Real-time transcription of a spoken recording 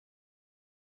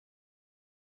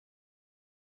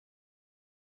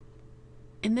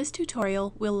In this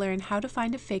tutorial, we'll learn how to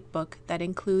find a fake book that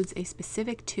includes a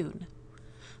specific tune.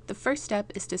 The first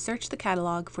step is to search the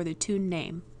catalog for the tune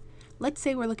name. Let's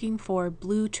say we're looking for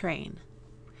Blue Train.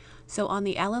 So on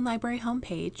the Allen Library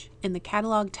homepage, in the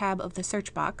Catalog tab of the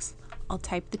search box, I'll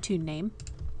type the tune name,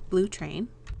 Blue Train,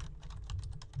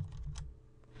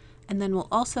 and then we'll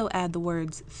also add the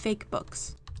words fake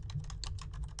books.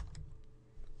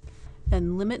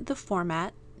 Then limit the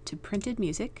format to printed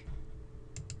music,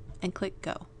 and click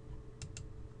Go.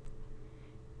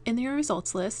 In your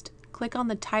results list, click on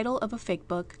the title of a fake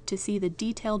book to see the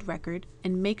detailed record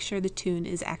and make sure the tune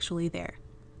is actually there.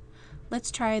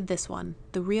 Let's try this one,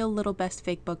 The Real Little Best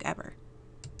Fake Book Ever.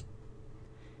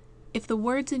 If the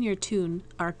words in your tune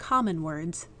are common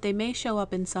words, they may show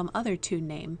up in some other tune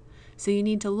name, so you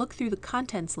need to look through the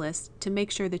contents list to make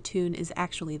sure the tune is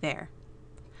actually there.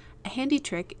 A handy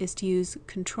trick is to use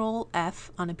Control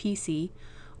F on a PC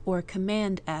or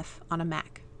Command F on a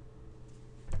Mac.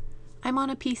 I'm on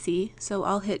a PC, so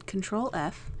I'll hit Control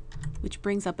F, which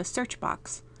brings up a search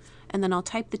box, and then I'll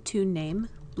type the tune name,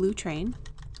 Blue Train,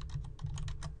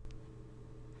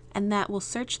 and that will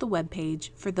search the web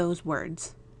page for those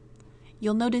words.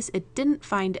 You'll notice it didn't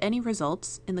find any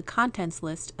results in the contents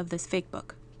list of this fake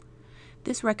book.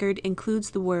 This record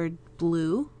includes the word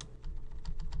blue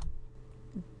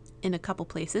in a couple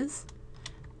places,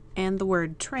 and the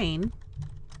word train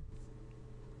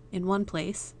in one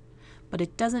place, but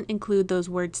it doesn't include those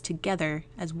words together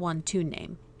as one tune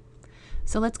name.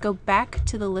 So let's go back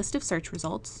to the list of search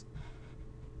results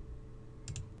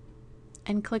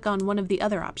and click on one of the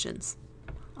other options.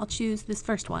 I'll choose this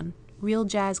first one, Real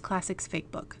Jazz Classics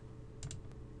Fake Book.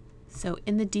 So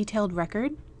in the detailed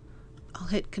record, I'll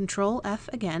hit Control F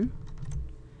again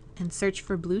and search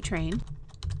for Blue Train,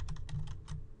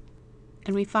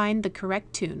 and we find the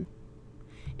correct tune.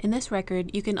 In this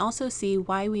record, you can also see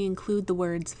why we include the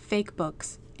words fake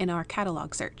books in our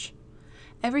catalog search.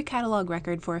 Every catalog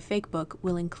record for a fake book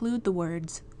will include the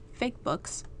words fake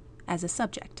books as a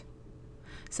subject.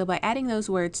 So by adding those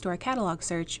words to our catalog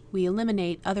search, we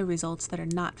eliminate other results that are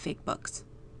not fake books.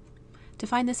 To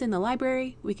find this in the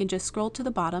library, we can just scroll to the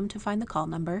bottom to find the call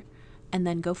number, and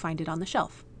then go find it on the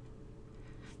shelf.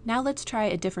 Now let's try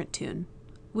a different tune.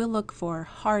 We'll look for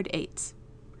hard eights.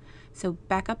 So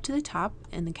back up to the top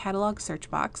in the catalog search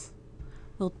box,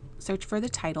 we'll search for the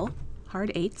title,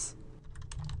 Hard Eights,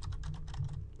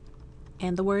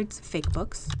 and the words fake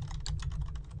books.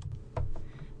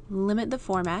 Limit the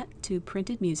format to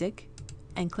printed music,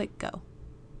 and click Go.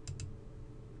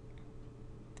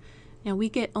 Now we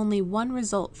get only one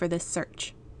result for this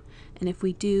search, and if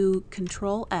we do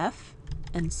Control F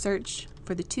and search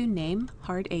for the tune name,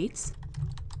 Hard Eights,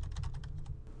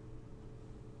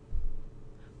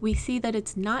 we see that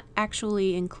it's not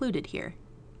actually included here.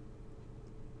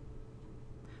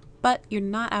 But you're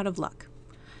not out of luck.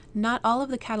 Not all of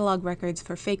the catalog records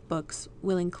for fake books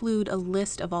will include a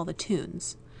list of all the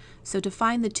tunes, so to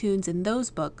find the tunes in those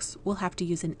books, we'll have to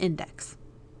use an index.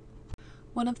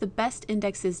 One of the best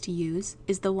indexes to use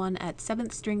is the one at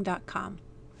 7thstring.com.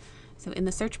 So in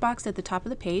the search box at the top of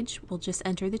the page, we'll just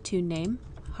enter the tune name,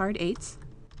 Hard Eights,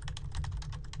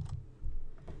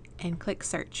 and click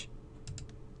Search.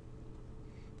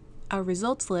 Our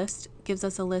results list gives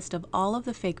us a list of all of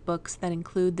the fake books that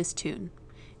include this tune.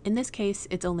 In this case,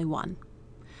 it's only one.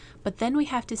 But then we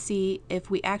have to see if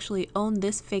we actually own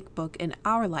this fake book in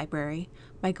our library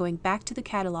by going back to the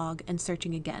catalog and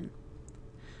searching again.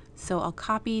 So I'll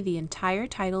copy the entire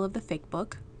title of the fake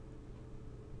book,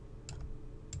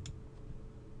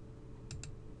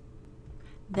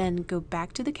 then go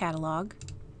back to the catalog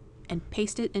and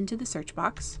paste it into the search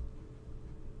box.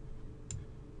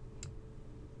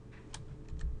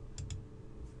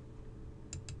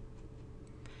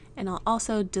 And I'll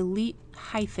also delete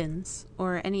hyphens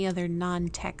or any other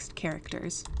non-text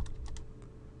characters,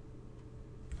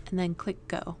 and then click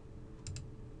Go.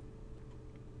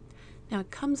 Now it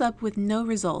comes up with no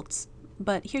results,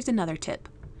 but here's another tip.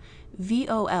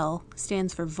 VOL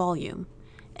stands for volume,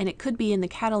 and it could be in the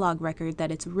catalog record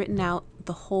that it's written out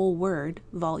the whole word,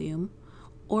 volume,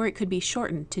 or it could be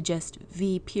shortened to just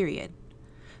V period.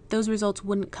 Those results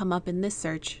wouldn't come up in this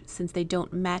search since they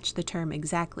don't match the term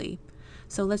exactly.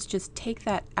 So let's just take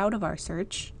that out of our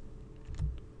search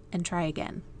and try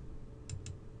again.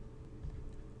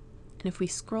 And if we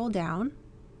scroll down,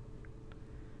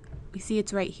 we see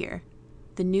it's right here.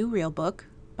 The New Real Book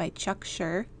by Chuck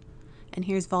Schur, and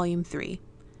here's volume 3.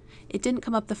 It didn't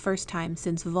come up the first time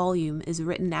since volume is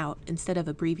written out instead of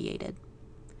abbreviated.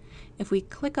 If we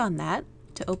click on that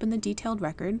to open the detailed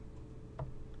record,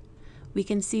 we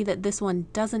can see that this one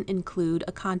doesn't include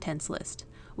a contents list,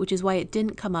 which is why it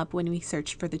didn't come up when we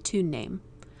searched for the tune name.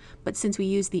 But since we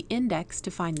used the index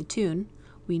to find the tune,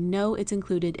 we know it's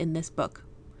included in this book.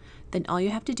 Then all you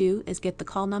have to do is get the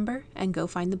call number and go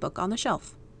find the book on the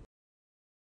shelf.